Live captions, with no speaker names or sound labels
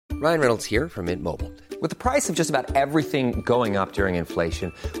Ryan Reynolds here from Mint Mobile. With the price of just about everything going up during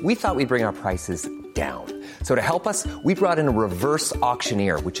inflation, we thought we'd bring our prices down. So to help us, we brought in a reverse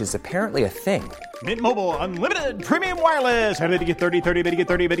auctioneer, which is apparently a thing. Mint Mobile Unlimited Premium Wireless. How to get 30, 30, bit to get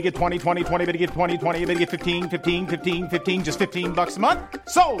 30, bit to get 20, 20, 20, bit to get 20, 20, bit to get 15, 15, 15, 15, just $15 a month?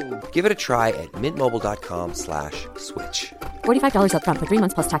 Sold! Give it a try at mintmobile.com/switch. $45 up front for 3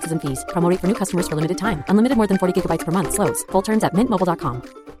 months plus taxes and fees. Promo rate for new customers for limited time. Unlimited more than 40 gigabytes per month. Slows full terms at mintmobile.com.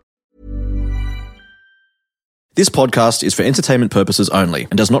 This podcast is for entertainment purposes only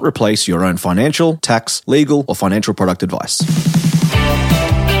and does not replace your own financial, tax, legal, or financial product advice.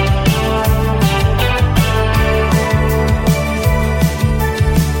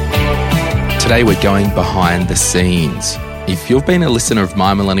 Today we're going behind the scenes. If you've been a listener of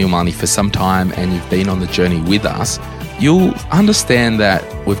My Millennial Money for some time and you've been on the journey with us, you'll understand that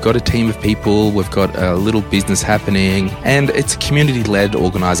we've got a team of people, we've got a little business happening, and it's a community-led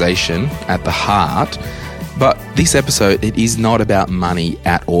organisation at the heart. But this episode, it is not about money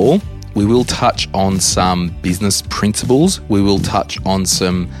at all. We will touch on some business principles. We will touch on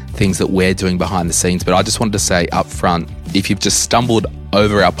some things that we're doing behind the scenes. But I just wanted to say up front, if you've just stumbled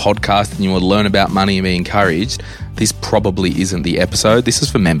over our podcast and you want to learn about money and be encouraged, this probably isn't the episode. This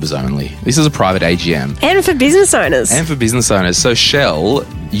is for members only. This is a private AGM. And for business owners. So Shell,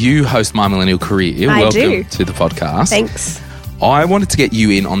 you host My Millennial Career. Welcome to the podcast. Thanks. I wanted to get you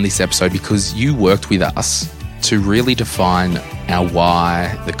in on this episode because you worked with us to really define our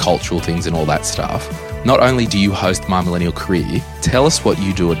why, the cultural things and all that stuff. Not only do you host My Millennial Career, tell us what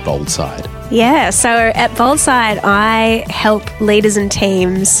you do at Boldside. Yeah, so at Boldside, I help leaders and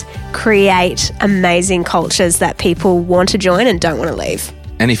teams create amazing cultures that people want to join and don't want to leave.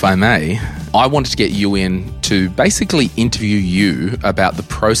 And if I may, I wanted to get you in to basically interview you about the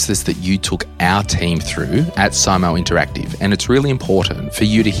process that you took our team through at Simo Interactive. And it's really important for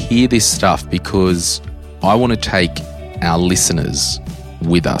you to hear this stuff because I want to take our listeners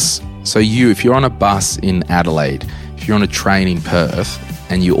with us. So if you're on a bus in Adelaide, if you're on a train in Perth,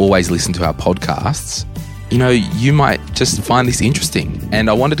 and you always listen to our podcasts, you might just find this interesting. And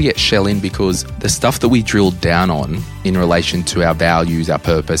I wanted to get Shell in because the stuff that we drilled down on in relation to our values, our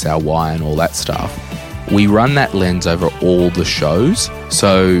purpose, our why, and all that stuff, we run that lens over all the shows.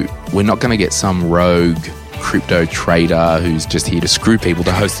 So we're not going to get some rogue crypto trader who's just here to screw people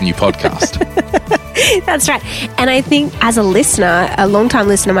to host a new podcast. That's right. And I think as a listener, a long-time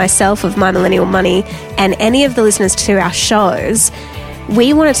listener myself of My Millennial Money, and any of the listeners to our shows,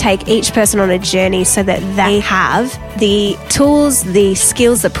 we want to take each person on a journey so that they have the tools, the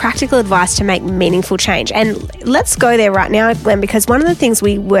skills, the practical advice to make meaningful change. And let's go there right now, Glenn, because one of the things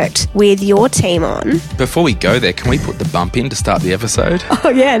we worked with your team on... Before we go there, can we put the bump in to start the episode? Oh,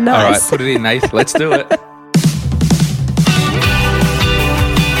 yeah, nice. All right, put it in, Nath. Let's do it.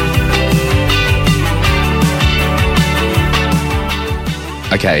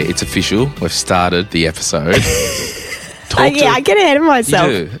 Okay, it's official. We've started the episode. I get ahead of myself.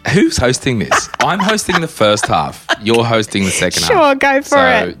 You do. Who's hosting this? I'm hosting the first half. You're hosting the second half. Sure, go for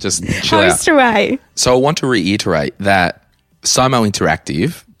it. So just chill out. Host away. So I want to reiterate that Simo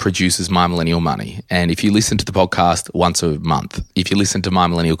Interactive produces My Millennial Money. And if you listen to the podcast once a month, if you listen to My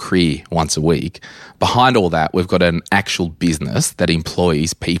Millennial Career once a week, behind all that, we've got an actual business that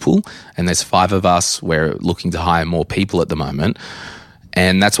employs people. And there's 5 of us. We're looking to hire more people at the moment.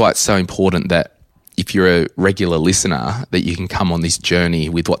 And that's why it's so important that if you're a regular listener, that you can come on this journey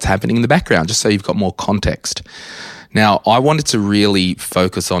with what's happening in the background, just so you've got more context. Now, I wanted to really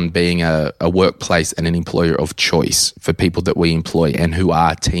focus on being a workplace and an employer of choice for people that we employ and who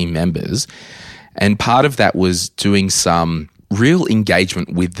are team members. And part of that was doing some real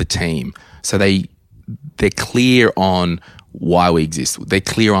engagement with the team. So they're clear on why we exist. They're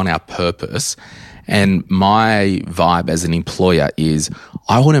clear on our purpose. And my vibe as an employer is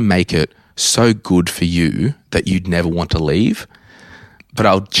I want to make it so good for you that you'd never want to leave. But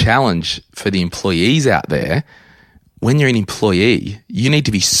I'll challenge for the employees out there, when you're an employee, you need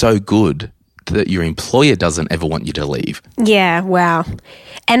to be so good that your employer doesn't ever want you to leave. Yeah, wow.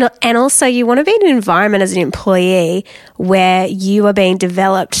 And also you want to be in an environment as an employee where you are being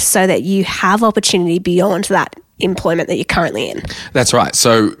developed so that you have opportunity beyond that employment that you're currently in. That's right.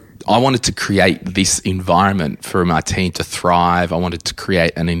 So I wanted to create this environment for my team to thrive. I wanted to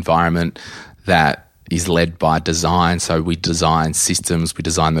create an environment that is led by design. So we design systems, we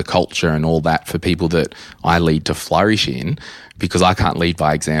design the culture and all that for people that I lead to flourish in, because I can't lead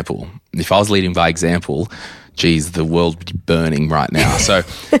by example. If I was leading by example, geez, the world would be burning right now. So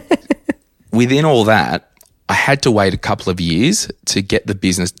within all that, I had to wait a couple of years to get the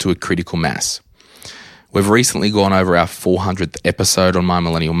business to a critical mass. We've recently gone over our 400th episode on My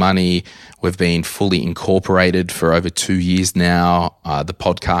Millennial Money. We've been fully incorporated for over 2 years now. The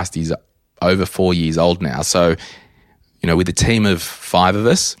podcast is over 4 years old now. So, with a team of 5 of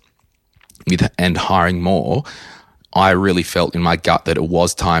us and hiring more, I really felt in my gut that it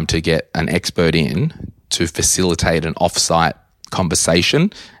was time to get an expert in to facilitate an offsite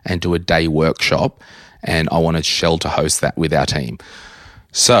conversation and do a day workshop. And I wanted Shell to host that with our team.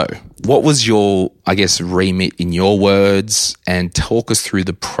 So what was your, remit in your words, and talk us through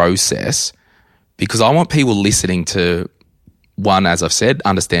the process? Because I want people listening to, one, as I've said,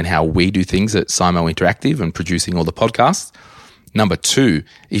 understand how we do things at Simo Interactive and producing all the podcasts. Number 2,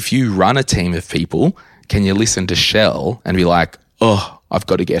 if you run a team of people, can you listen to Shell and be like, oh, I've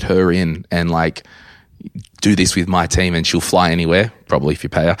got to get her in and do this with my team and she'll fly anywhere, probably if you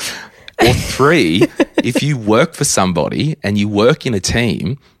pay her. Or 3, if you work for somebody and you work in a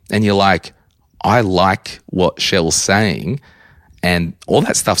team and you're like, I like what Shell's saying and all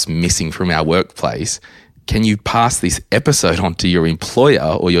that stuff's missing from our workplace, can you pass this episode on to your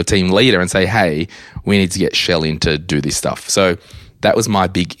employer or your team leader and say, hey, we need to get Shell in to do this stuff? So that was my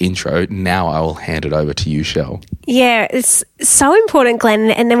big intro. Now I will hand it over to you, Shell. Yeah, it's so important, Glenn.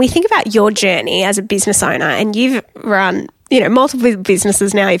 And then we think about your journey as a business owner, and you've run multiple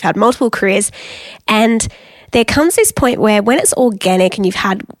businesses now, you've had multiple careers, and there comes this point where when it's organic and you've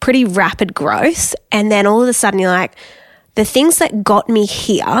had pretty rapid growth, and then all of a sudden you're like, the things that got me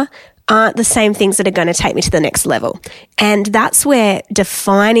here aren't the same things that are going to take me to the next level. And that's where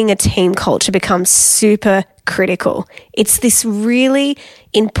defining a team culture becomes super critical. It's this really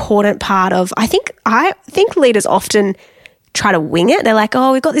important part of, I think leaders often try to wing it. They're like,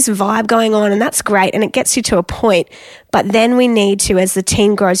 oh, we've got this vibe going on and that's great. And it gets you to a point. But then we need to, as the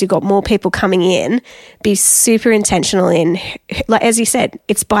team grows, you've got more people coming in, be super intentional in, like, as you said,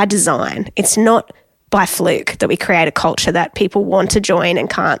 it's by design. It's not by fluke that we create a culture that people want to join and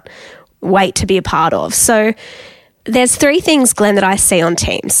can't wait to be a part of. So there's 3 things, Glenn, that I see on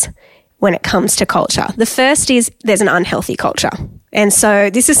teams when it comes to culture. The first is there's an unhealthy culture. And so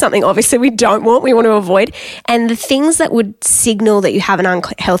this is something obviously we don't want, we want to avoid. And the things that would signal that you have an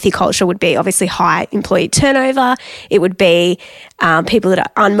unhealthy culture would be obviously high employee turnover. It would be people that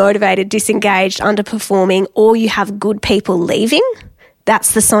are unmotivated, disengaged, underperforming, or you have good people leaving.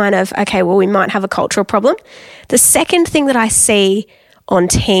 That's the sign of, okay, well, we might have a cultural problem. The second thing that I see on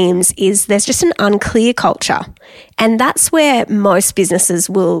teams is there's just an unclear culture. And that's where most businesses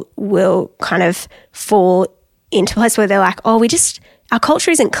will kind of fall into a place where they're like, oh, our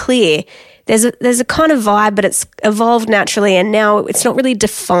culture isn't clear. There's a kind of vibe, but it's evolved naturally and now it's not really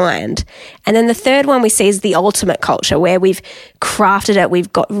defined. And then the third one we see is the ultimate culture, where we've crafted it,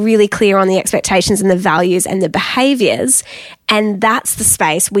 we've got really clear on the expectations and the values and the behaviors. And that's the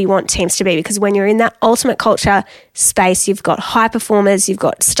space we want teams to be, because when you're in that ultimate culture space, you've got high performers, you've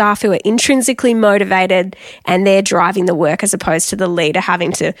got staff who are intrinsically motivated and they're driving the work, as opposed to the leader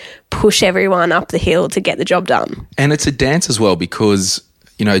having to push everyone up the hill to get the job done. And it's a dance as well, because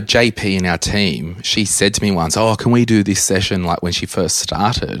JP in our team, she said to me once, oh, can we do this session like when she first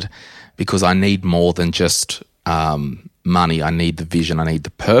started? Because I need more than just money. I need the vision. I need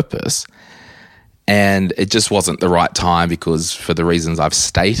the purpose. And it just wasn't the right time because for the reasons I've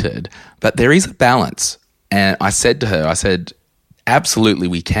stated. But there is a balance. And I said to her, absolutely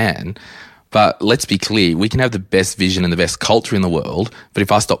we can. But let's be clear, we can have the best vision and the best culture in the world, but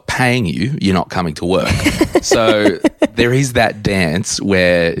if I stop paying you, you're not coming to work. So there is that dance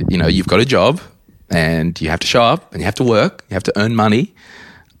where, you've got a job and you have to show up and you have to work, you have to earn money.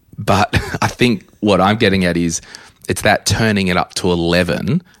 But I think what I'm getting at is it's that turning it up to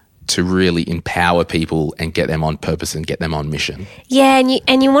 11 to really empower people and get them on purpose and get them on mission. Yeah,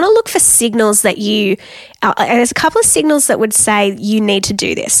 and you want to look for signals that there's a couple of signals that would say you need to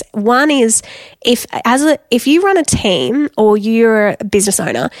do this. One is if you run a team or you're a business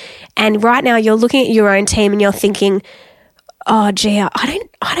owner and right now you're looking at your own team and you're thinking, oh gee, I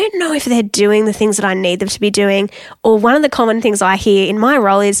don't know if they're doing the things that I need them to be doing. Or one of the common things I hear in my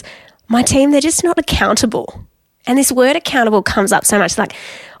role is my team, they're just not accountable. And this word accountable comes up so much, like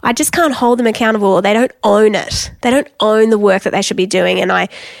I just can't hold them accountable, or they don't own it. They don't own the work that they should be doing. And I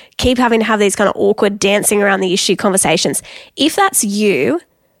keep having to have these kind of awkward dancing around the issue conversations. If that's you,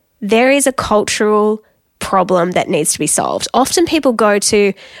 there is a cultural problem that needs to be solved. Often people go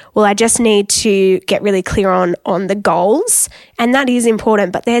to, well, I just need to get really clear on the goals. And that is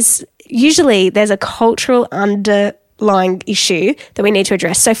important. But there's a cultural underlying issue that we need to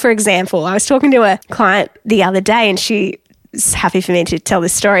address. So for example, I was talking to a client the other day and she is happy for me to tell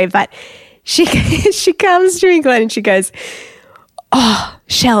this story, but she comes to me, Glenn, and she goes, oh,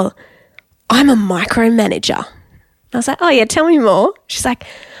 Shell, I'm a micromanager. I was like, oh yeah, tell me more. She's like,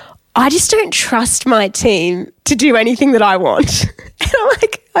 I just don't trust my team to do anything that I want. And I'm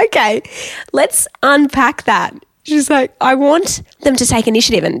like, okay, let's unpack that. She's like, I want them to take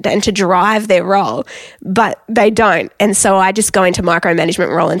initiative and to drive their role, but they don't. And so I just go into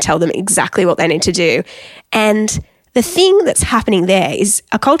micromanagement role and tell them exactly what they need to do. And the thing that's happening there is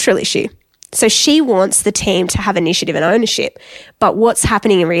a cultural issue. So she wants the team to have initiative and ownership. But what's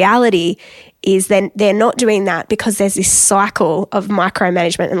happening in reality is then they're not doing that because there's this cycle of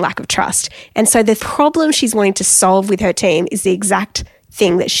micromanagement and lack of trust. And so the problem she's wanting to solve with her team is the exact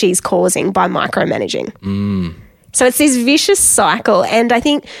thing that she's causing by micromanaging. So it's this vicious cycle. And I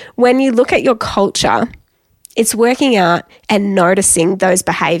think when you look at your culture, it's working out and noticing those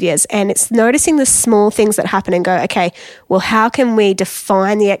behaviours, and it's noticing the small things that happen and go, okay, well, how can we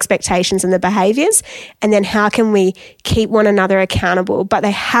define the expectations and the behaviours, and then how can we keep one another accountable? But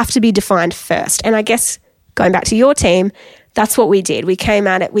they have to be defined first. And I guess going back to your team, that's what we did. We came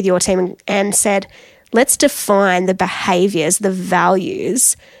at it with your team and said, let's define the behaviours, the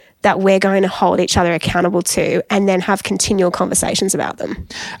values that we're going to hold each other accountable to, and then have continual conversations about them.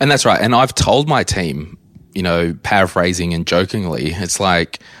 And that's right. And I've told my team, you know, paraphrasing and jokingly, it's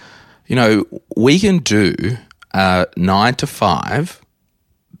like, you know, we can do 9 to 5,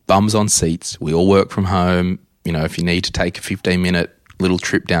 bums on seats. We all work from home. You know, if you need to take a 15-minute little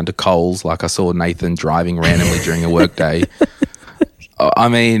trip down to Coles, like I saw Nathan driving randomly during a work day, I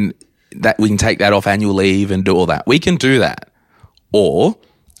mean, that we can take that off annual leave and do all that. We can do that. Or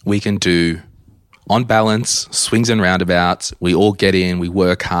we can do, on balance, swings and roundabouts. We all get in, we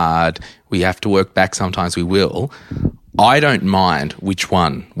work hard. We have to work back sometimes, we will. I don't mind which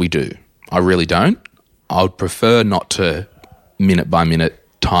one we do. I really don't. I would prefer not to minute by minute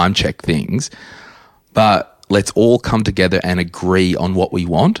time check things, but let's all come together and agree on what we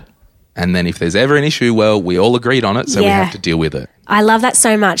want. And then if there's ever an issue, well, we all agreed on it, so we have to deal with it. I love that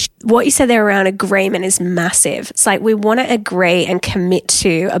so much. What you said there around agreement is massive. It's like we want to agree and commit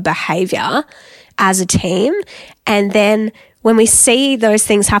to a behaviour as a team, and then when we see those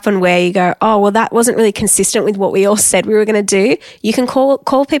things happen where you go, oh, well, that wasn't really consistent with what we all said we were going to do, you can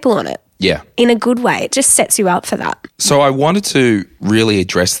call people on it. Yeah. In a good way. It just sets you up for that. So I wanted to really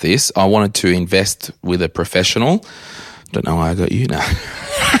address this. I wanted to invest with a professional. Don't know why I got you now.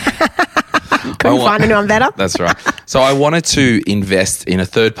 Couldn't find anyone better. That's right. So I wanted to invest in a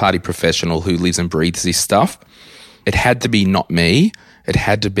third-party professional who lives and breathes this stuff. It had to be not me. It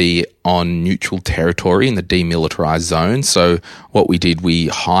had to be on neutral territory in the demilitarized zone. So what we did, we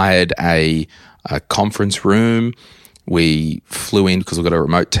hired a conference room. We flew in because we've got a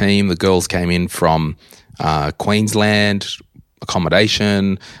remote team. The girls came in from Queensland,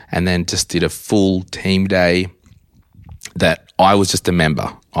 accommodation, and then just did a full team day that I was just a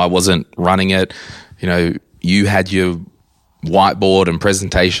member. I wasn't running it. You know, you had your whiteboard and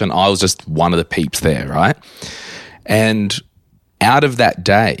presentation. I was just one of the peeps there, right? And out of that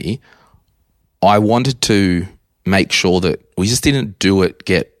day, I wanted to make sure that we just didn't do it,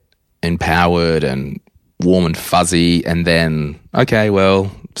 get empowered and warm and fuzzy, and then, okay,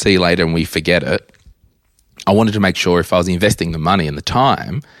 well, see you later, and we forget it. I wanted to make sure if I was investing the money and the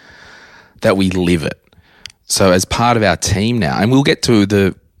time that we live it. So as part of our team now, and we'll get to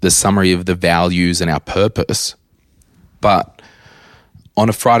the summary of the values and our purpose, but on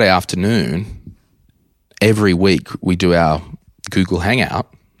a Friday afternoon, every week we do our Google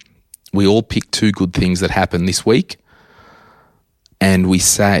Hangout. We all pick 2 good things that happened this week, and we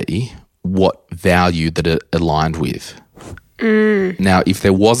say what value that it aligned with. Now, if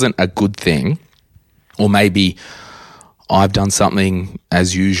there wasn't a good thing, or maybe I've done something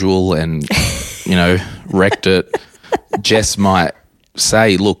as usual and, you know, wrecked it, Jess might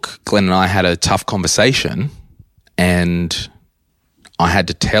say, look, Glenn and I had a tough conversation and I had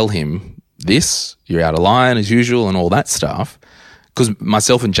to tell him this, you're out of line as usual and all that stuff. Because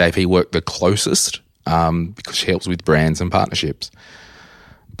myself and JP work the closest because she helps with brands and partnerships.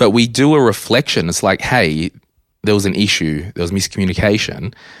 But we do a reflection. It's like, hey, there was an issue, there was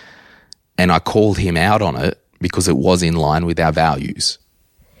miscommunication, and I called him out on it because it was in line with our values.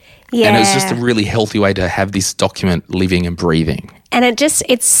 Yeah. And it was just a really healthy way to have this document living and breathing. And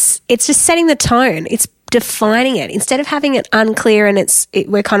it's just setting the tone. It's defining it instead of having it unclear and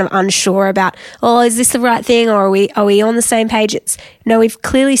we're kind of unsure about, oh, is this the right thing, or are we on the same page? No, we've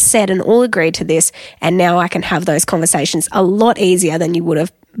clearly said and all agreed to this, and now I can have those conversations a lot easier than you would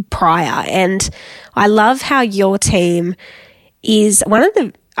have prior. And I love how your team is one of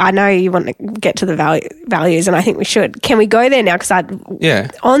the I know you want to get to the values, and I think we should. Can we go there now? Because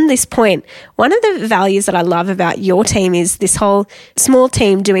on this point, one of the values that I love about your team is this whole small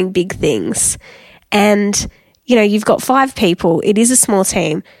team doing big things. And, you know, you've got 5 people. It is a small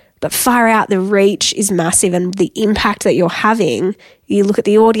team, but far out, the reach is massive, and the impact that you're having, you look at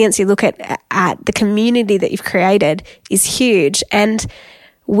the audience, you look at the community that you've created is huge. And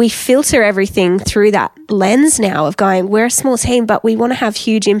we filter everything through that lens now of going, we're a small team, but we want to have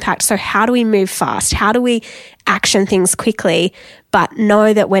huge impact. So how do we move fast? How do we action things quickly, but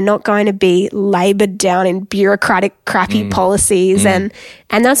know that we're not going to be laboured down in bureaucratic, crappy policies? And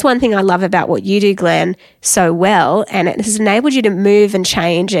that's one thing I love about what you do, Glenn, so well. And it has enabled you to move and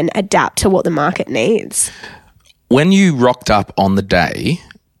change and adapt to what the market needs. When you rocked up on the day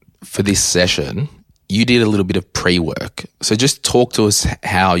for this session, you did a little bit of pre-work. So just talk to us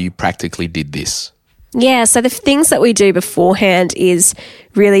how you practically did this. Yeah, so the things that we do beforehand is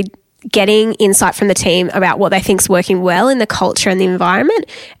really getting insight from the team about what they think's working well in the culture and the environment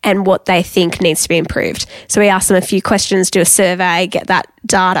and what they think needs to be improved. So we ask them a few questions, do a survey, get that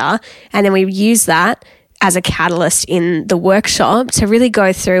data, and then we use that as a catalyst in the workshop to really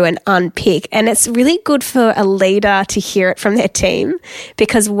go through and unpick. And it's really good for a leader to hear it from their team,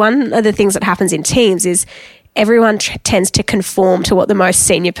 because one of the things that happens in teams is everyone tends to conform to what the most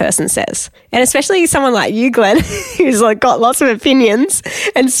senior person says. And especially someone like you, Glenn, who's like got lots of opinions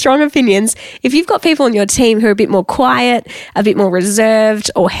and strong opinions. If you've got people on your team who are a bit more quiet, a bit more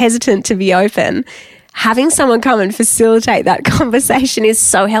reserved or hesitant to be open, having someone come and facilitate that conversation is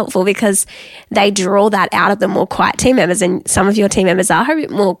so helpful, because they draw that out of the more quiet team members. And some of your team members are a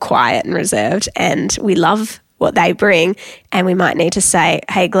bit more quiet and reserved, and we love what they bring. And we might need to say,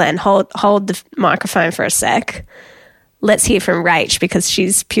 hey, Glenn, hold the microphone for a sec. Let's hear from Rach, because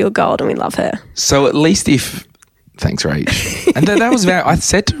she's pure gold and we love her. So at least thanks, Rach. And that was I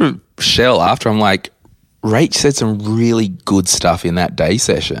said to Shell after, I'm like, Rach said some really good stuff in that day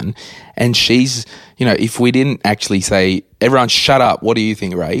session. And she's, you know, if we didn't actually say, everyone shut up, what do you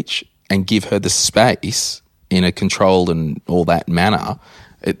think, Rach? And give her the space in a controlled and all that manner,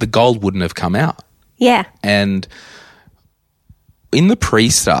 the gold wouldn't have come out. Yeah. And in the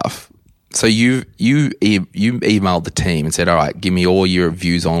pre-stuff, so you emailed the team and said, all right, give me all your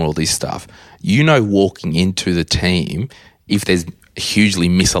views on all this stuff. You know, walking into the team, if there's hugely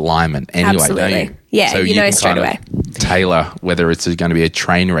misalignment anyway, absolutely. Don't you? Yeah, so you know straight away. Tailor whether it's going to be a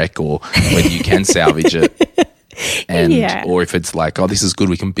train wreck or whether you can salvage it. And or if it's like, oh, this is good,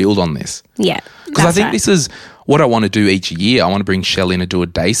 we can build on this. Yeah. Because I think this is what I want to do each year. I want to bring Shell in and do a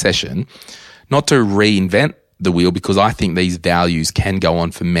day session, not to reinvent the wheel, because I think these values can go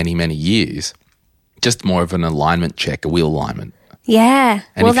on for many, many years. Just more of an alignment check, a wheel alignment. Yeah.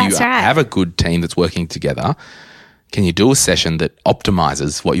 And if you have a good team that's working together, can you do a session that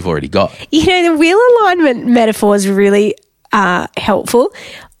optimizes what you've already got? You know, the wheel alignment metaphor is really helpful.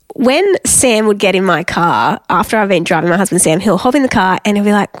 When Sam would get in my car, after I've been driving my husband Sam, he'll hop in the car and he'll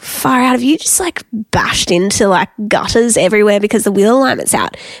be like, far out of you, just like bashed into like gutters everywhere because the wheel alignment's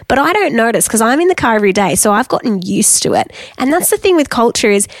out. But I don't notice because I'm in the car every day, so I've gotten used to it. And that's the thing with culture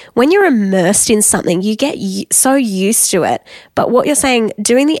is when you're immersed in something, you get so used to it. But what you're saying,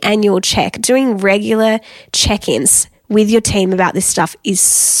 doing the annual check, doing regular check-ins with your team about this stuff is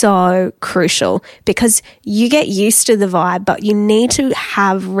so crucial, because you get used to the vibe, but you need to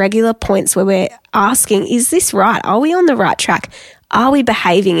have regular points where we're asking, is this right? Are we on the right track? Are we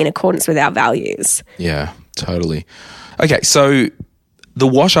behaving in accordance with our values? Yeah, totally. Okay, so the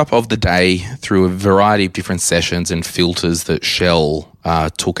wash up of the day through a variety of different sessions and filters that Shell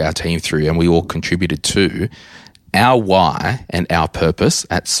took our team through and we all contributed to, our why and our purpose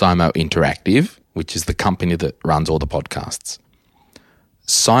at Simo Interactive, which is the company that runs all the podcasts.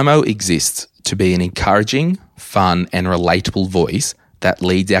 Simo exists to be an encouraging, fun and relatable voice that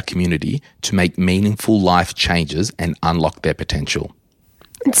leads our community to make meaningful life changes and unlock their potential.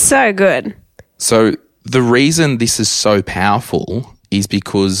 It's so good. So the reason this is so powerful is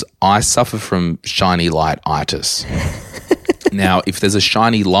because I suffer from shiny light-itis. Now, if there's a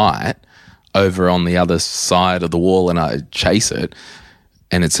shiny light over on the other side of the wall and I chase it,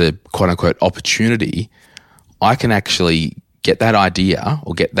 and it's a quote-unquote opportunity, I can actually get that idea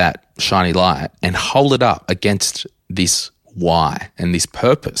or get that shiny light and hold it up against this why and this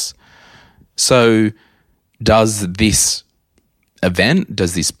purpose. So does this event,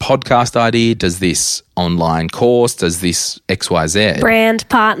 does this podcast idea, does this online course, does this XYZ, brand,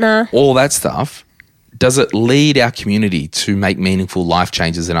 partner, all that stuff, does it lead our community to make meaningful life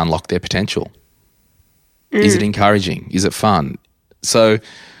changes and unlock their potential? Is it encouraging? Is it fun? So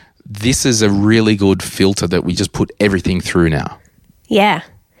this is a really good filter that we just put everything through now. Yeah.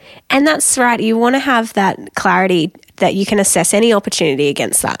 And that's right. You want to have that clarity that you can assess any opportunity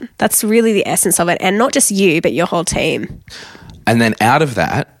against that. That's really the essence of it. And not just you, but your whole team. And then out of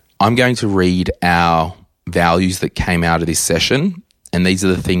that, I'm going to read our values that came out of this session. And these are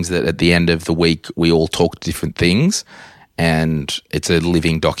the things that at the end of the week, we all talk different things. And it's a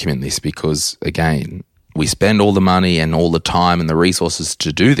living document, this, because again, we spend all the money and all the time and the resources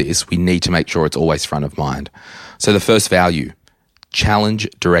to do this. We need to make sure it's always front of mind. So the first value, challenge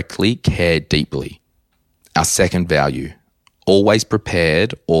directly, care deeply. Our second value, always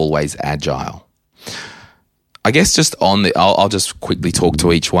prepared, always agile. I guess just on the, I'll just quickly talk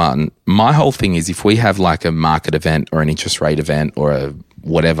to each one. My whole thing is if we have like a market event or an interest rate event or a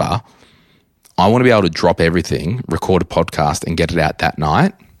whatever, I want to be able to drop everything, record a podcast and get it out that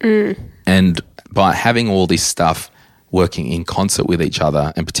night. And by having all this stuff working in concert with each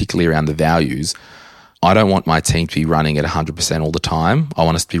other and particularly around the values, I don't want my team to be running at 100% all the time. I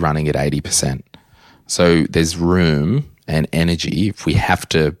want us to be running at 80%. So there's room and energy. If we have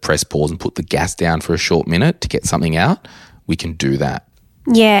to press pause and put the gas down for a short minute to get something out, we can do that.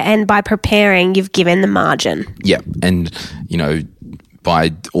 Yeah, and by preparing, you've given the margin. Yeah, and, you know,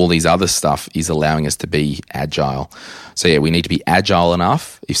 by all these other stuff is allowing us to be agile. So, yeah, we need to be agile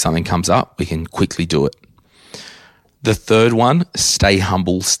enough. If something comes up, we can quickly do it. The third one, stay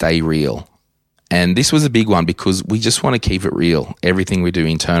humble, stay real. And this was a big one because we just want to keep it real. Everything we do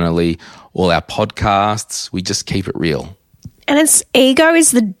internally, all our podcasts, we just keep it real. And ego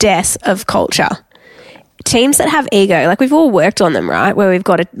is the death of culture. Teams that have ego, like we've all worked on them, right? Where we've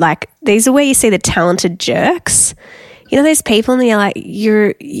got to, like, these are where you see the talented jerks. You know, those people and you're like,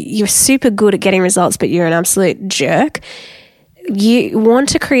 you're super good at getting results, but you're an absolute jerk. You want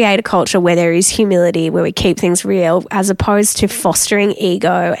to create a culture where there is humility, where we keep things real, as opposed to fostering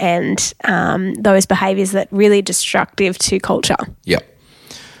ego and those behaviors that really are destructive to culture. Yep.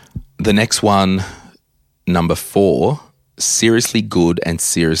 The next one, number 4, seriously good and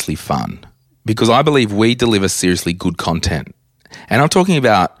seriously fun. Because I believe we deliver seriously good content. And I'm talking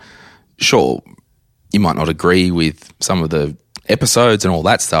about, sure, you might not agree with some of the episodes and all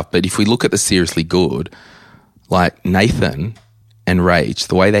that stuff, but if we look at the seriously good, like Nathan and Rach,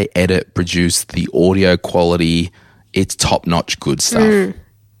 the way they edit, produce, the audio quality, it's top-notch good stuff.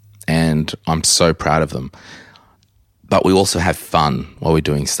 And I'm so proud of them. But we also have fun while we're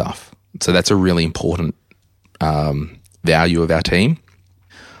doing stuff. So that's a really important value of our team.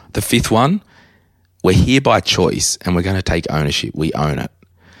 The 5th one, we're here by choice and we're going to take ownership. We own it.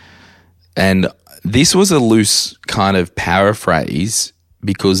 And this was a loose kind of paraphrase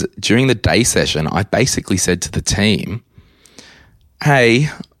because during the day session, I basically said to the team, hey,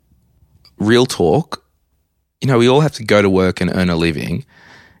 real talk, you know, we all have to go to work and earn a living.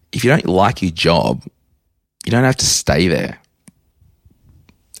 If you don't like your job, you don't have to stay there.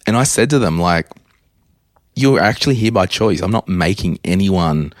 And I said to them, like, you're actually here by choice. I'm not making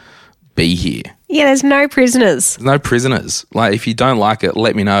anyone be here. Yeah, there's no prisoners. There's no prisoners. Like, if you don't like it,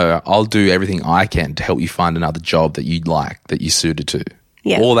 let me know. I'll do everything I can to help you find another job that you'd like, that you're suited to.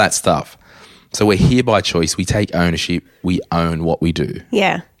 Yeah. All that stuff. So we're here by choice. We take ownership. We own what we do.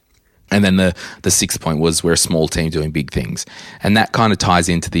 Yeah. And then the 6th point was we're a small team doing big things. And that kind of ties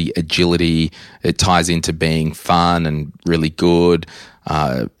into the agility. It ties into being fun and really good.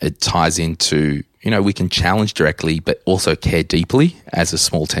 It ties into, you know, we can challenge directly but also care deeply as a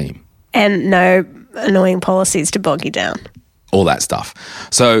small team. And no annoying policies to bog you down. All that stuff.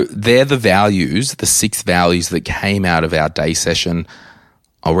 So they're the values, the 6 values that came out of our day session.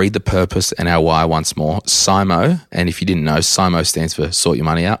 I'll read the purpose and our why once more. SIMO, and if you didn't know, SIMO stands for Sort Your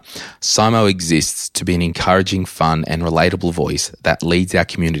Money Out. SIMO exists to be an encouraging, fun and relatable voice that leads our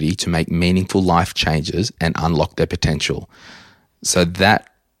community to make meaningful life changes and unlock their potential. So that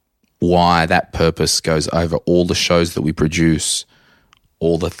why, that purpose goes over all the shows that we produce,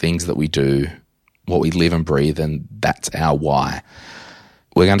 all the things that we do, what we live and breathe, and that's our why.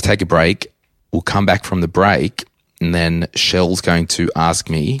 We're going to take a break. We'll come back from the break, and then Shell's going to ask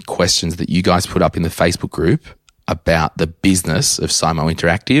me questions that you guys put up in the Facebook group about the business of SIMO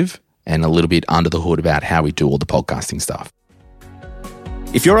Interactive and a little bit under the hood about how we do all the podcasting stuff.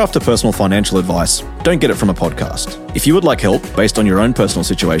 If you're after personal financial advice, don't get it from a podcast. If you would like help based on your own personal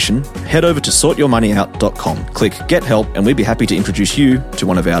situation, head over to sortyourmoneyout.com, click Get Help, and we'd be happy to introduce you to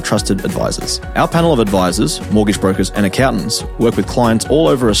one of our trusted advisors. Our panel of advisors, mortgage brokers and accountants work with clients all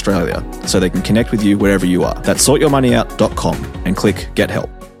over Australia so they can connect with you wherever you are. That's sortyourmoneyout.com and click Get Help.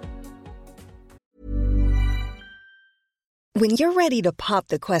 When you're ready to pop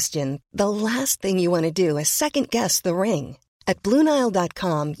the question, the last thing you want to do is second-guess the ring. At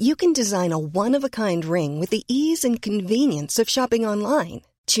BlueNile.com, you can design a one-of-a-kind ring with the ease and convenience of shopping online.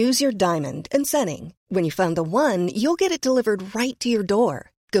 Choose your diamond and setting. When you find the one, you'll get it delivered right to your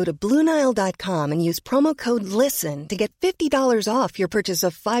door. Go to BlueNile.com and use promo code LISTEN to get $50 off your purchase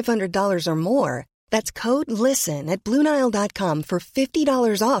of $500 or more. That's code LISTEN at BlueNile.com for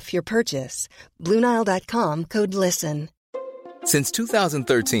 $50 off your purchase. BlueNile.com, code LISTEN. Since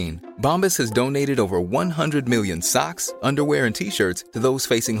 2013, Bombas has donated over 100 million socks, underwear, and T-shirts to those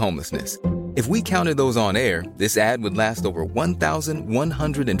facing homelessness. If we counted those on air, this ad would last over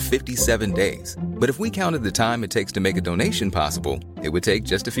 1,157 days. But if we counted the time it takes to make a donation possible, it would take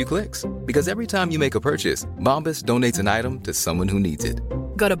just a few clicks. Because every time you make a purchase, Bombas donates an item to someone who needs it.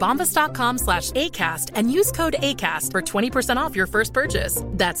 Go to bombas.com/ACAST and use code ACAST for 20% off your first purchase.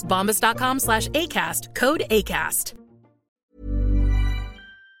 That's bombas.com/ACAST, code ACAST.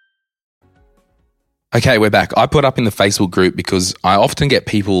 Okay, we're back. I put up in the Facebook group because I often get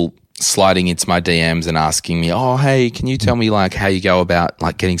people sliding into my DMs and asking me, oh, hey, can you tell me like how you go about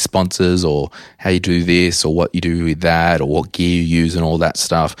like getting sponsors or how you do this or what you do with that or what gear you use and all that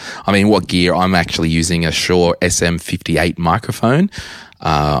stuff. I mean, what gear? I'm actually using a Shure SM58 microphone.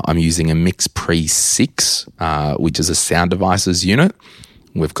 I'm using a Mix Pre 6, which is a Sound Devices unit.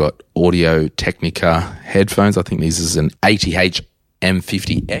 We've got Audio Technica headphones. I think this is an ATH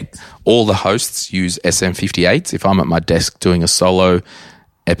M50X. All the hosts use SM58s. If I'm at my desk doing a solo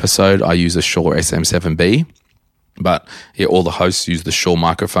episode, I use a Shure SM7B. But yeah, all the hosts use the Shure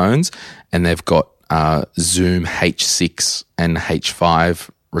microphones, and they've got Zoom H6 and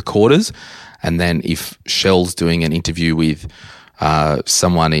H5 recorders. And then if Shell's doing an interview with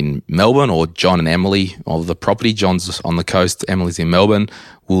someone in Melbourne, or John and Emily of the property, John's on the coast, Emily's in Melbourne,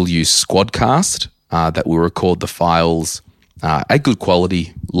 we'll use Squadcast that will record the files at good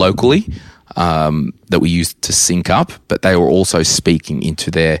quality locally that we used to sync up, but they were also speaking into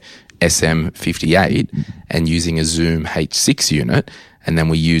their SM58 and using a Zoom H6 unit. And then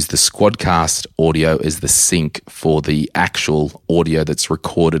we use the Squadcast audio as the sync for the actual audio that's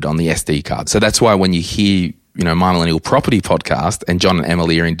recorded on the SD card. So that's why when you hear, My Millennial Property Podcast and John and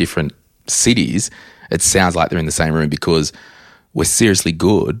Emily are in different cities, it sounds like they're in the same room because we're seriously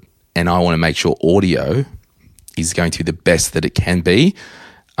good, and I want to make sure audio is going to be the best that it can be.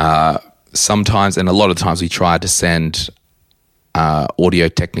 Sometimes, and a lot of times, we try to send Audio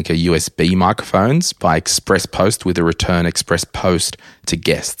Technica USB microphones by express post with a return express post to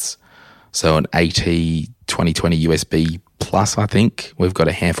guests. So an AT 2020 USB Plus, I think. We've got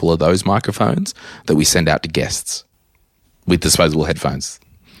a handful of those microphones that we send out to guests with disposable headphones.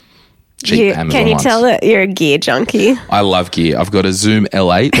 Cheap Amazon Can you ones. tell that you're a gear junkie? I love gear. I've got a Zoom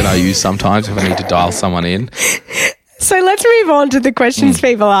L8 that I use sometimes if I need to dial someone in. So let's move on to the questions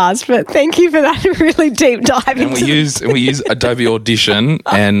people asked, but thank you for that really deep dive. And we use Adobe Audition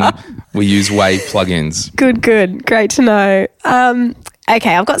and we use Wave plugins. Good. Great to know.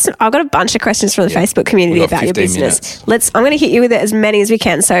 Okay, I've got a bunch of questions from the Facebook community about your business. Minutes. I'm going to hit you with it as many as we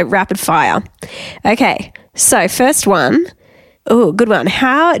can, so rapid fire. Okay, so first one. Oh, good one.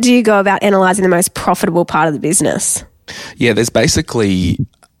 How do you go about analysing the most profitable part of the business? Yeah, there's basically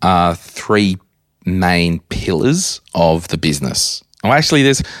three main pillars of the business. Well, actually,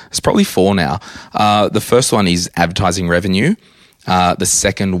 there's probably four now. The first one is advertising revenue. The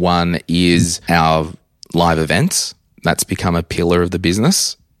second one is our live events. That's become a pillar of the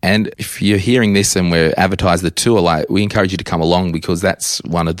business. And if you're hearing this and we're advertising the tour, we encourage you to come along because that's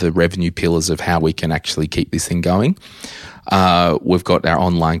one of the revenue pillars of how we can actually keep this thing going. We've got our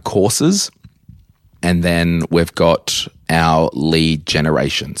online courses, and then we've got our lead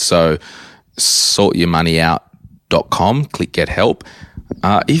generation. So sortyourmoneyout.com, click get help.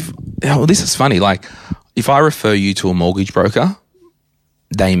 This is funny. If I refer you to a mortgage broker,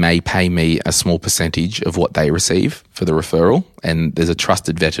 they may pay me a small percentage of what they receive for the referral, and there's a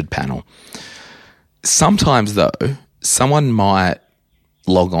trusted vetted panel. Sometimes though, someone might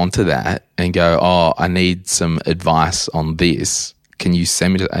log on to that and go, oh, I need some advice on this. Can you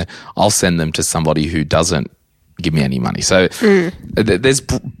send me to, I'll send them to somebody who doesn't give me any money. So there's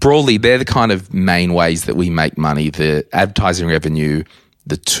broadly, they're the kind of main ways that we make money: the advertising revenue,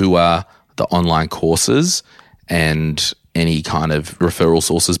 the tour, the online courses, and any kind of referral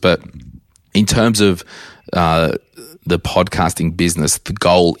sources. But in terms of the podcasting business, the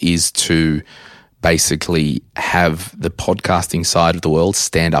goal is to basically have the podcasting side of the world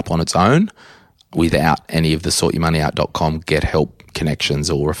stand up on its own without any of the sortyourmoneyout.com get help connections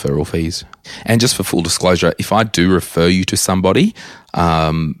or referral fees. And just for full disclosure, if I do refer you to somebody,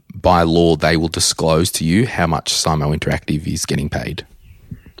 by law, they will disclose to you how much Simo Interactive is getting paid.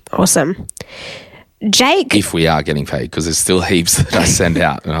 Awesome. Jake. If we are getting paid, because there's still heaps that I send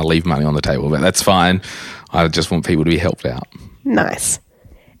out and I leave money on the table, but that's fine. I just want people to be helped out. Nice.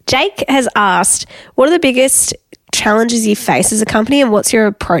 Jake has asked, what are the biggest challenges you face as a company and what's your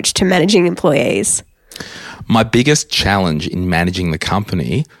approach to managing employees? My biggest challenge in managing the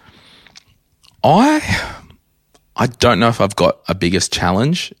company, I don't know if I've got a biggest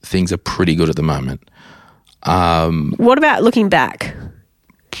challenge. Things are pretty good at the moment. What about looking back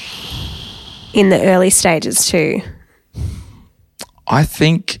in the early stages too? I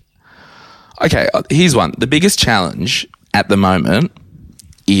think, okay, here's one. The biggest challenge at the moment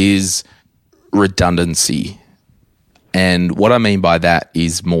is redundancy. And what I mean by that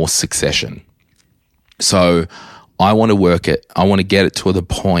is more succession. So I want to get it to the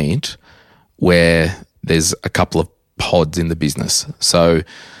point where there's a couple of pods in the business. So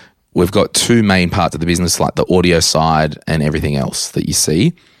we've got two main parts of the business, like the audio side and everything else that you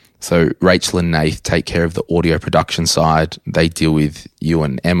see. So Rachel and Nath take care of the audio production side. They deal with you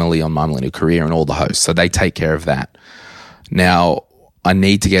and Emily on My Millennial Career and all the hosts. So they take care of that. Now, I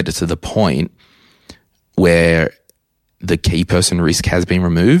need to get it to the point where the key person risk has been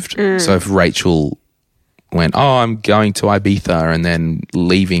removed. So if Rachel went, I'm going to Ibiza and then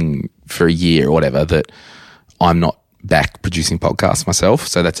leaving for a year or whatever, that I'm not back producing podcasts myself.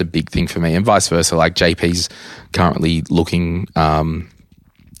 So that's a big thing for me, and vice versa. Like JP's currently looking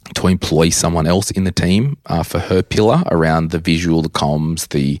to employ someone else in the team for her pillar around the visual, the comms,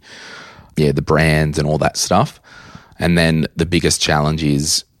 the brands and all that stuff. And then the biggest challenge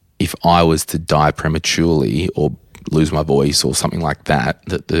is if I was to die prematurely or lose my voice or something like that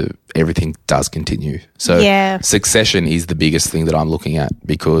everything does continue. So succession is the biggest thing that I'm looking at,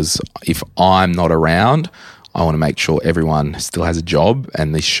 because if I'm not around, I want to make sure everyone still has a job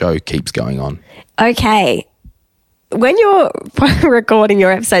and this show keeps going on. Okay. When you're recording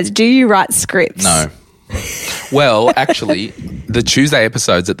your episodes, do you write scripts? No. Well, actually, the Tuesday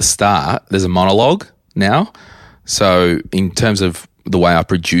episodes at the start, there's a monologue now. So in terms of the way I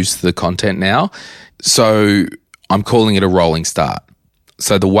produce the content now, so I'm calling it a rolling start.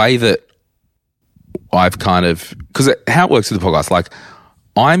 So the way that I've kind of, because how it works with the podcast, like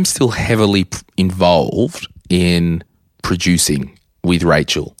I'm still heavily involved in producing with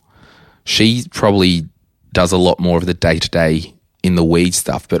Rachel. She probably does a lot more of the day-to-day in the weed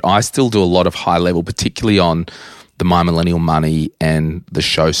stuff, but I still do a lot of high level, particularly on the My Millennial Money and the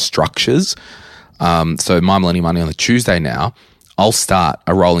show structures. So My Millennial Money on the Tuesday now, I'll start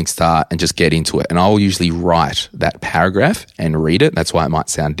a rolling start and just get into it. And I'll usually write that paragraph and read it. That's why it might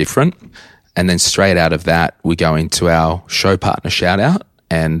sound different. And then straight out of that, we go into our show partner shout out.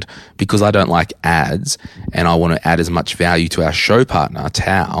 And because I don't like ads and I want to add as much value to our show partner,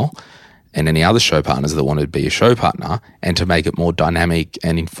 Tao, and any other show partners that want to be a show partner, and to make it more dynamic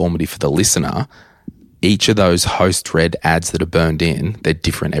and informative for the listener, each of those host-read ads that are burned in, they're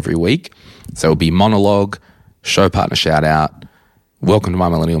different every week. So it'll be monologue, show partner shout out, welcome to My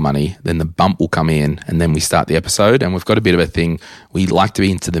Millennial Money, then the bump will come in and then we start the episode. And we've got a bit of a thing. We like to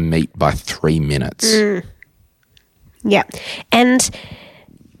be into the meat by 3 minutes. Yeah.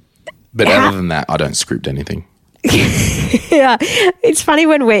 But other than that, I don't script anything. Yeah. It's funny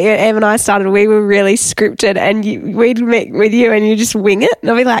when Em and I started, we were really scripted, and we'd meet with you and you just wing it.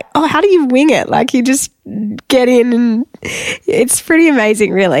 And I'll be like, oh, how do you wing it? Like you just get in, and it's pretty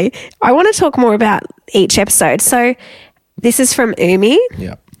amazing, really. I want to talk more about each episode. So this is from Umi.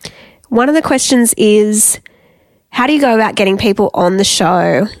 Yeah. One of the questions is, how do you go about getting people on the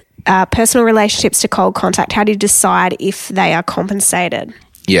show? Personal relationships to cold contact. How do you decide if they are compensated?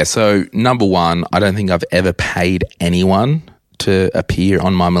 Yeah, so number one, I don't think I've ever paid anyone to appear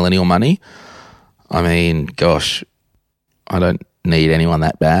on My Millennial Money. I mean, gosh, I don't need anyone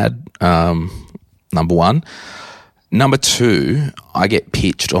that bad, number one. Number two, I get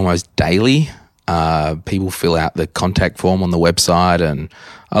pitched almost daily. People fill out the contact form on the website, and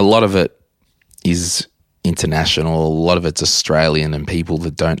a lot of it is international. A lot of it's Australian and people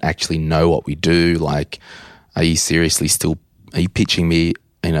that don't actually know what we do. Like, are you pitching me,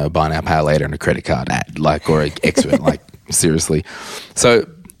 buy now, pay later and a credit card ad, like, or an expert, like, seriously. So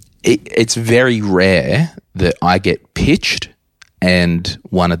it's very rare that I get pitched and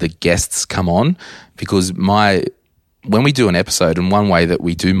one of the guests come on, because when we do an episode, and one way that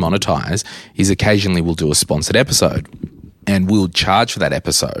we do monetize is occasionally we'll do a sponsored episode and we'll charge for that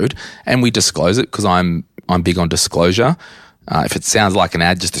episode and we disclose it, because I'm big on disclosure. If it sounds like an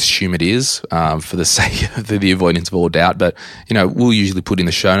ad, just assume it is, for the sake of the avoidance of all doubt. But, we'll usually put in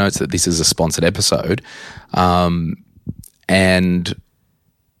the show notes that this is a sponsored episode. And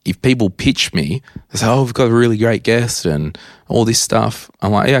if people pitch me, they say, oh, we've got a really great guest and all this stuff.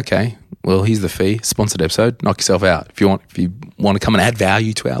 I'm like, yeah, okay. well, here's the fee. Sponsored episode. Knock yourself out. If you want to come and add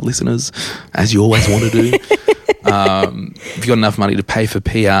value to our listeners, as you always want to do. If you've got enough money to pay for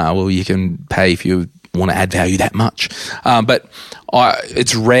PR, well, you can pay if you want to add value that much. But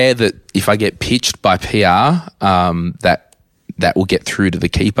it's rare that if I get pitched by PR, that will get through to the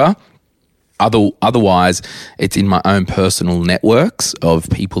keeper. Otherwise, it's in my own personal networks of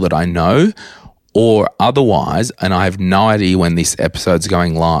people that I know, or otherwise, and I have no idea when this episode's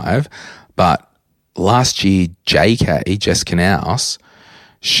going live, but last year, JK, Jessica Naus,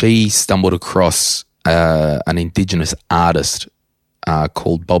 she stumbled across an Indigenous artist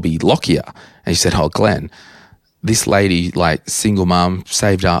called Bobby Lockyer. And she said, oh, Glenn, this lady, like single mum,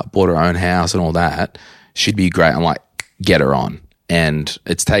 saved up, bought her own house and all that, she'd be great. I'm like, get her on. And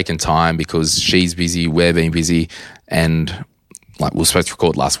it's taken time because she's busy, we're being busy, and like we were supposed to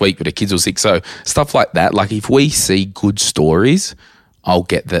record last week, but her kids were sick. So stuff like that. Like if we see good stories, I'll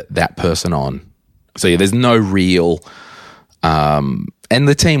get that person on. So yeah, there's no real, and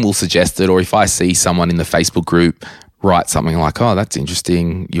the team will suggest it. Or if I see someone in the Facebook group write something like, "Oh, that's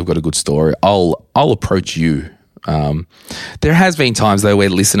interesting. You've got a good story," I'll approach you. There has been times though where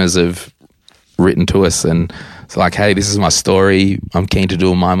listeners have written to us and it's like, "Hey, this is my story. I'm keen to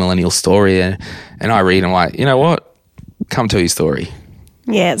do a My Millennial story," and I read and I'm like, you know what? Come tell your story.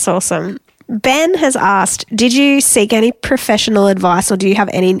 Yeah, it's awesome. Ben has asked, did you seek any professional advice or do you have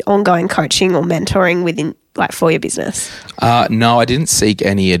any ongoing coaching or mentoring within, like, for your business? No, I didn't seek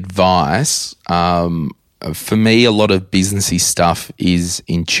any advice. For me, a lot of businessy stuff is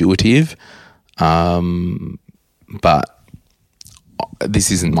intuitive, but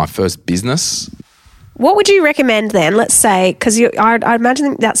this isn't my first business. What would you recommend then? Let's say, because I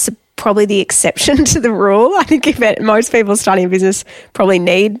imagine that's probably the exception to the rule. I think most people starting a business probably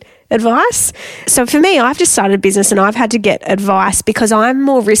need advice. So for me, I've just started a business and I've had to get advice because I'm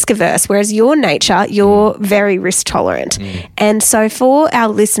more risk averse, whereas your nature, you're very risk tolerant. And so for our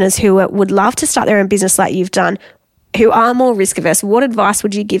listeners who would love to start their own business like you've done, who are more risk averse, what advice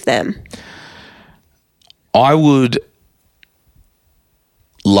would you give them? I would,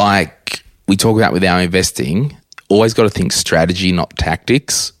 like we talk about with our investing, always got to think strategy, not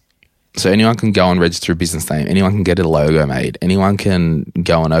tactics. So anyone can go and register a business name. Anyone can get a logo made. Anyone can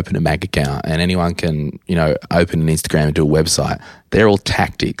go and open a bank account, and anyone can, open an Instagram and do a website. They're all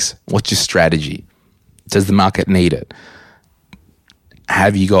tactics. What's your strategy? Does the market need it?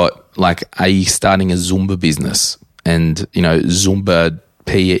 Have you got, are you starting a Zumba business? And, Zumba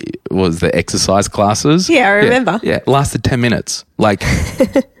was the exercise classes. Yeah, I remember. Yeah, it lasted 10 minutes.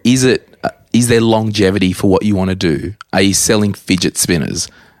 Is there longevity for what you want to do? Are you selling fidget spinners?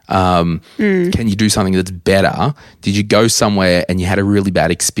 Can you do something that's better? Did you go somewhere and you had a really bad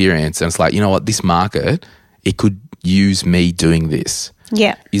experience and it's like, you know what, this market, it could use me doing this.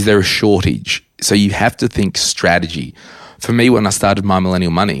 Yeah. Is there a shortage? So you have to think strategy. For me, when I started My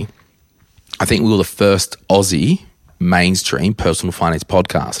Millennial Money, I think we were the first Aussie mainstream personal finance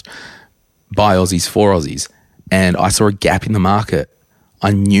podcast by Aussies for Aussies. And I saw a gap in the market.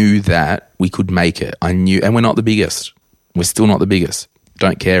 I knew that we could make it. And we're not the biggest. We're still not the biggest.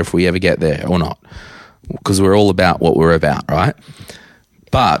 Don't care if we ever get there or not, because we're all about what we're about, right?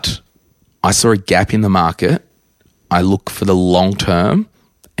 But I saw a gap in the market. I look for the long term,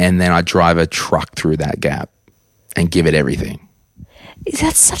 and then I drive a truck through that gap and give it everything.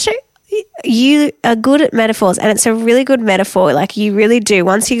 That's you are good at metaphors, and it's a really good metaphor. You really do.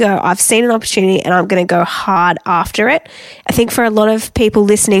 Once you go, I've seen an opportunity and I'm going to go hard after it. I think for a lot of people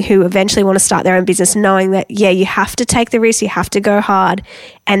listening who eventually want to start their own business, knowing that, yeah, you have to take the risk, you have to go hard,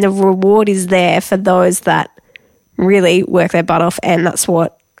 and the reward is there for those that really work their butt off, and that's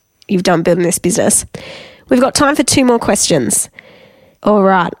what you've done building this business. We've got time for 2 more questions. All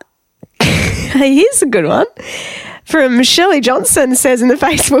right. Here's a good one. From Shirley Johnson, says in the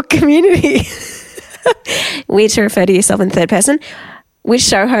Facebook community, weird to refer to yourself in third person, which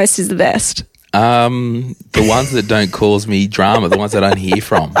show host is the best? The ones that don't cause me drama, the ones that I don't hear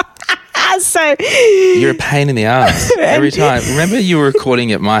from. So you're a pain in the ass every time. Remember you were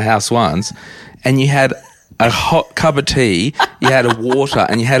recording at my house once and you had a hot cup of tea, you had a water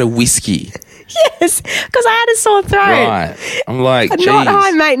and you had a whiskey. Yes, because I had a sore throat. Right. I'm like, geez. Not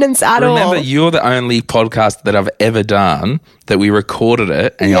high maintenance at all. Remember, you're the only podcast that I've ever done that we recorded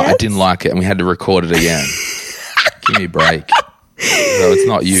it and I didn't like it and we had to record it again. Give me a break. So it's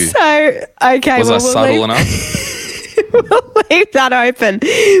not you. So, okay. Was I subtle enough? We'll leave that open.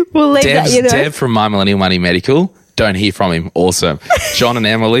 We'll leave that. Dev from My Millennial Money Medical. Don't hear from him. Awesome. John and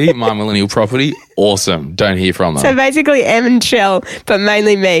Emily, My Millennial Property. Awesome. Don't hear from them. So basically Em and Shell, but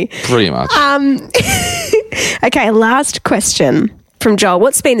mainly me. Pretty much. Okay, last question. from Joel,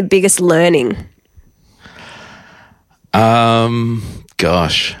 what's been the biggest learning?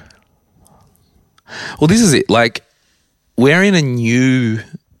 Gosh. Well, this is it. Like, we're in a new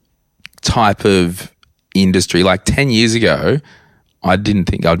type of industry. Like 10 years ago, I didn't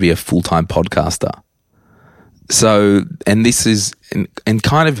think I'd be a full-time podcaster. So, and this is, and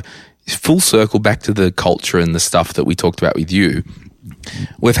kind of full circle back to the culture and the stuff that we talked about with you.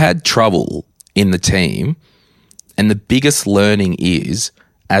 We've had trouble in the team, and the biggest learning is,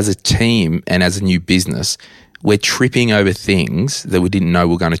 as a team and as a new business, we're tripping over things that we didn't know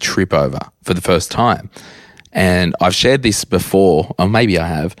we were going to trip over for the first time. And I've shared this before, or maybe I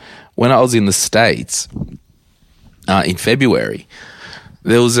have. When I was in the States in February,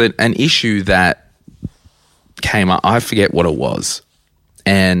 there was an issue that came up. I forget what it was.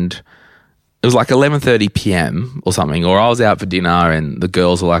 And it was like 11:30 p.m. or something, or I was out for dinner and the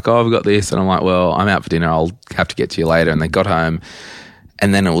girls were like, oh, I've got this. And I'm like, well, I'm out for dinner. I'll have to get to you later. And they got home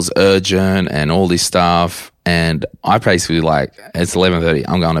and then it was urgent and all this stuff. And I basically like, it's 11:30.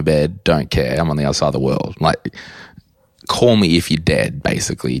 I'm going to bed. Don't care. I'm on the other side of the world. Like, call me if you're dead,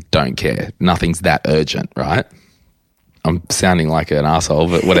 basically. Don't care. Nothing's that urgent, right? I'm sounding like an asshole,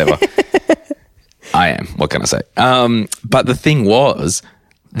 but whatever. I am. What can I say? But the thing was,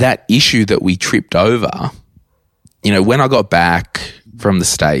 that issue that we tripped over, you know, when I got back from the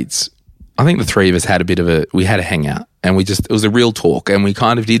States, I think the three of us had we had a hangout and it was a real talk and we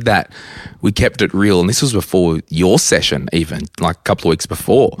kind of did that. We kept it real. And this was before your session even, like a couple of weeks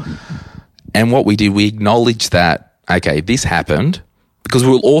before. And what we did, we acknowledged that, okay, this happened because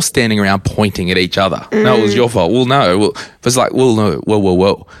we were all standing around pointing at each other. No, it was your fault. Well, no. It was like, well, no,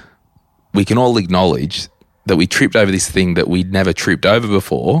 whoa. We can all acknowledge that we tripped over this thing that we'd never tripped over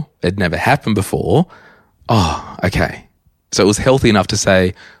before. It never happened before. Oh, okay. So it was healthy enough to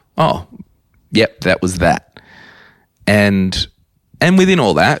say, oh, yep, that was that. And within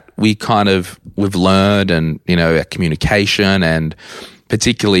all that, we've learned and, you know, our communication, and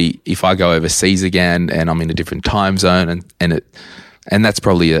particularly if I go overseas again and I'm in a different time zone and that's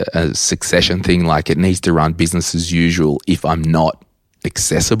probably a succession thing. Like, it needs to run business as usual if I'm not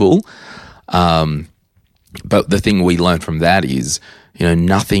accessible. But the thing we learned from that is, you know,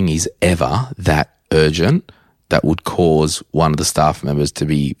 nothing is ever that urgent that would cause one of the staff members to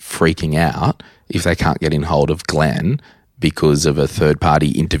be freaking out if they can't get in hold of Glenn because of a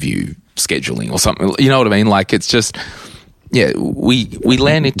third-party interview scheduling or something. You know what I mean? Like, it's just, yeah, we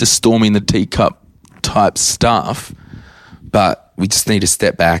land into storming the teacup type stuff, but we just need to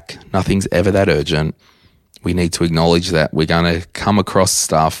step back. Nothing's ever that urgent. We need to acknowledge that we're going to come across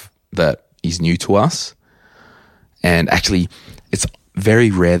stuff that is new to us. And actually, it's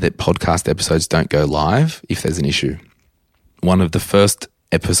very rare that podcast episodes don't go live if there's an issue. One of the first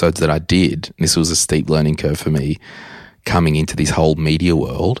episodes that I did, this was a steep learning curve for me coming into this whole media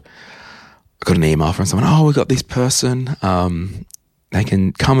world. I got an email from someone, oh, we got this person. They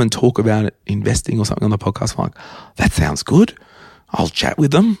can come and talk about investing or something on the podcast. I'm like, that sounds good. I'll chat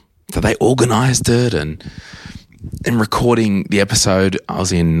with them. So they organised it and recording the episode. I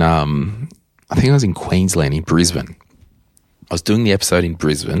was in, I think I was in Queensland, in Brisbane. I was doing the episode in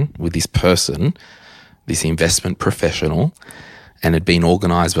Brisbane with this person, this investment professional, and had been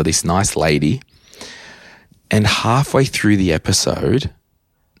organised by this nice lady. And halfway through the episode,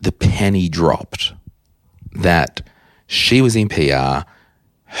 the penny dropped that she was in PR.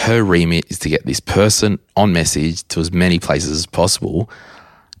 Her remit is to get this person on message to as many places as possible.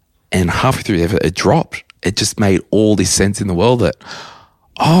 And halfway through the episode, it dropped. It just made all this sense in the world that,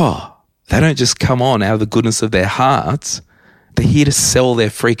 oh, they don't just come on out of the goodness of their hearts. They're here to sell their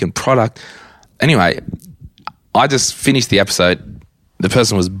freaking product. Anyway, I just finished the episode. The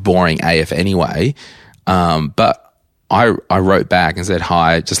person was boring AF anyway. But I wrote back and said,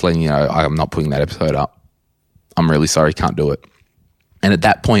 hi, just letting you know, I'm not putting that episode up. I'm really sorry, can't do it. And at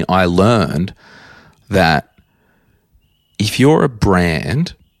that point, I learned that if you're a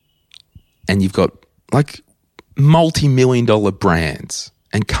brand and you've got like multi-million-dollar brands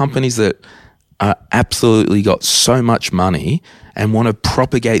and companies that are absolutely got so much money and want to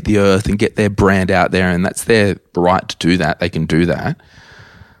propagate the earth and get their brand out there, and that's their right to do that, they can do that.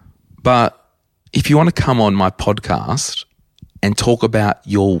 But if you want to come on my podcast and talk about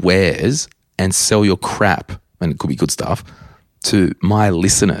your wares and sell your crap, and it could be good stuff, to my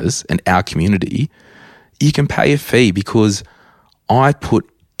listeners and our community, you can pay a fee because I put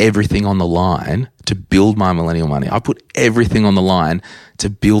everything on the line to build my millennial money. I put everything on the line to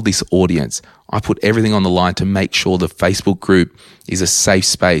build this audience. I put everything on the line to make sure the Facebook group is a safe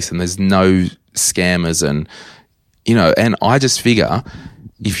space and there's no scammers and, you know, and I just figure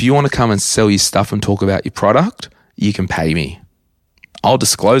if you want to come and sell your stuff and talk about your product, you can pay me. I'll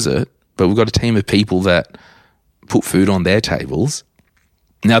disclose it, but we've got a team of people that put food on their tables.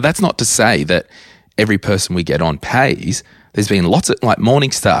 Now, that's not to say that every person we get on pays. There's been lots of, like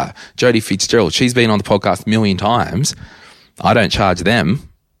Morningstar, Jodie Fitzgerald, she's been on the podcast a million times. I don't charge them.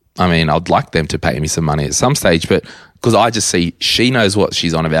 I mean, I'd like them to pay me some money at some stage, but because I just see she knows what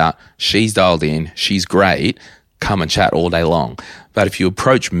she's on about, she's dialed in, she's great, come and chat all day long. But if you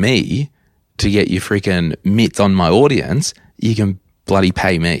approach me to get your freaking mitts on my audience, you can bloody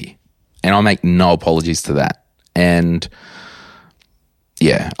pay me. And I'll make no apologies to that. And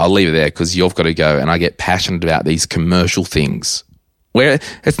yeah, I'll leave it there because you've got to go, and I get passionate about these commercial things where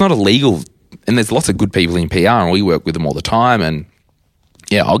it's not illegal, and there's lots of good people in PR and we work with them all the time, and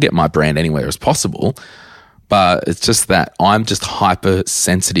yeah, I'll get my brand anywhere as possible, but it's just that I'm just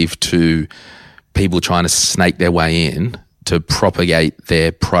hypersensitive to people trying to snake their way in to propagate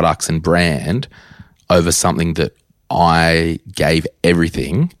their products and brand over something that I gave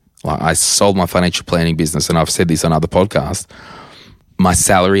everything. Like, I sold my financial planning business, and I've said this on other podcasts. My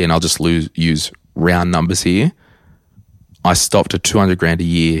salary, and I'll just use round numbers here, I stopped at $200,000 a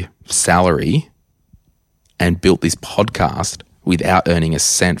year salary and built this podcast without earning a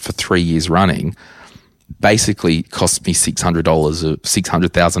cent for 3 years running. Basically cost me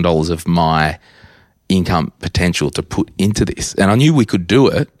 $600,000 of my income potential to put into this. And I knew we could do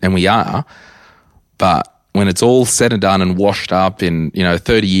it, and we are, but when it's all said and done and washed up in,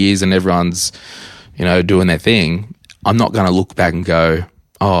 30 years and everyone's, doing their thing, I'm not going to look back and go,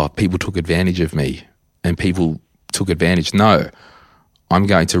 oh, people took advantage of me and people took advantage. No, I'm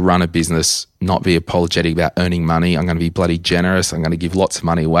going to run a business, not be apologetic about earning money. I'm going to be bloody generous. I'm going to give lots of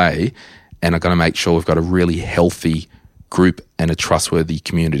money away, and I'm going to make sure we've got a really healthy group and a trustworthy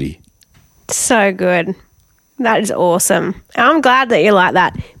community. So good. That is awesome. I'm glad that you're like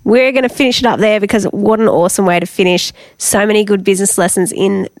that. We're going to finish it up there because what an awesome way to finish. So many good business lessons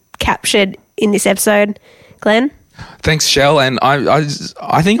captured in this episode. Glenn? Thanks, Shell. And I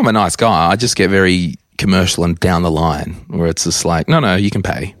think I'm a nice guy. I just get very commercial and down the line where it's just like, no, you can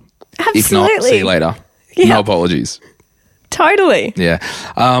pay. Absolutely. If not, see you later. Yeah. No apologies. Totally. Yeah.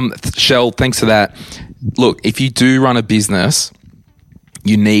 Shell, thanks for that. Look, if you do run a business,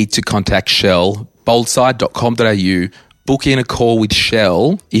 you need to contact Shell, boldside.com.au, book in a call with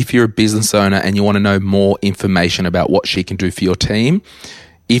Shell if you're a business owner and you want to know more information about what she can do for your team.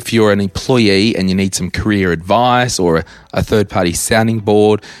 If you're an employee and you need some career advice or a third-party sounding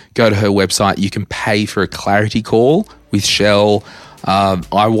board, go to her website. You can pay for a clarity call with Shell.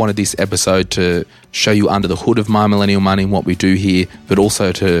 I wanted this episode to show you under the hood of My Millennial Money and what we do here, but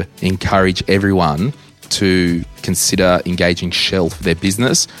also to encourage everyone to consider engaging Shell for their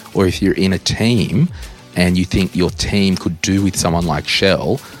business, or if you're in a team and you think your team could do with someone like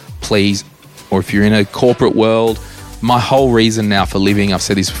Shell, please, or if you're in a corporate world, my whole reason now for living, I've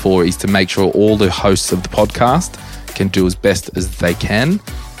said this before, is to make sure all the hosts of the podcast can do as best as they can.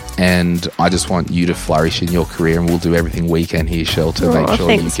 And I just want you to flourish in your career, and we'll do everything we can here, Shell, to make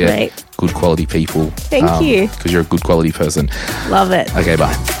sure you get good quality people. Thank you. Because you're a good quality person. Love it. Okay,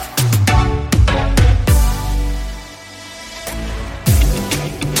 bye.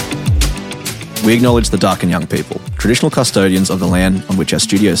 We acknowledge the Dark and Young people, traditional custodians of the land on which our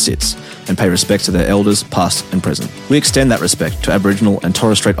studio sits, and pay respect to their elders, past and present. We extend that respect to Aboriginal and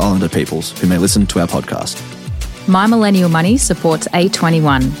Torres Strait Islander peoples who may listen to our podcast. My Millennial Money supports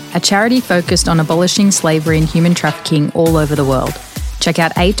A21, a charity focused on abolishing slavery and human trafficking all over the world. Check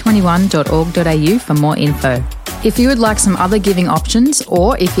out a21.org.au for more info. If you would like some other giving options,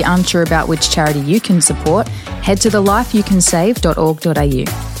 or if you're unsure about which charity you can support, head to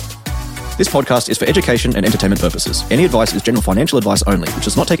thelifeyoucansave.org.au. This podcast is for education and entertainment purposes. Any advice is general financial advice only, which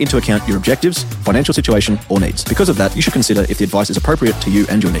does not take into account your objectives, financial situation, or needs. Because of that, you should consider if the advice is appropriate to you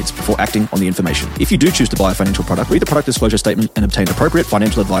and your needs before acting on the information. If you do choose to buy a financial product, read the product disclosure statement and obtain appropriate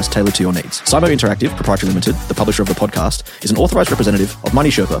financial advice tailored to your needs. Simo Interactive Proprietary Limited, the publisher of the podcast, is an authorised representative of Money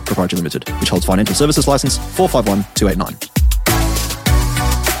Sherpa Proprietary Limited, which holds financial services license 451289.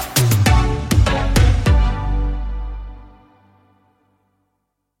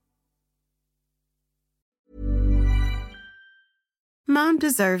 Mom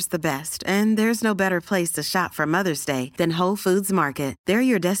deserves the best, and there's no better place to shop for Mother's Day than Whole Foods Market. They're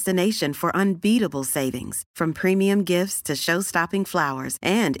your destination for unbeatable savings, from premium gifts to show-stopping flowers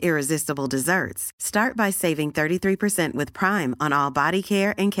and irresistible desserts. Start by saving 33% with Prime on all body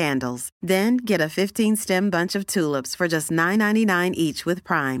care and candles. Then get a 15-stem bunch of tulips for just $9.99 each with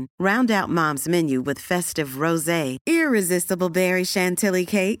Prime. Round out Mom's menu with festive rosé, irresistible berry chantilly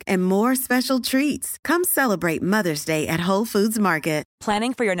cake, and more special treats. Come celebrate Mother's Day at Whole Foods Market.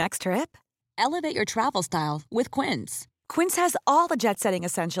 Planning for your next trip? Elevate your travel style with Quince. Quince has all the jet-setting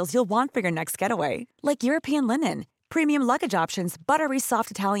essentials you'll want for your next getaway, like European linen, premium luggage options, buttery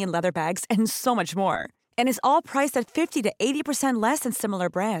soft Italian leather bags, and so much more. And is all priced at 50 to 80% less than similar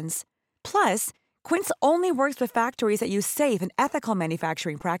brands. Plus, Quince only works with factories that use safe and ethical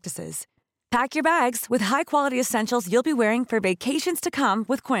manufacturing practices. Pack your bags with high-quality essentials you'll be wearing for vacations to come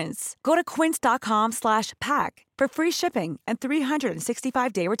with Quince. Go to quince.com/pack for free shipping and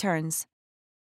 365-day returns.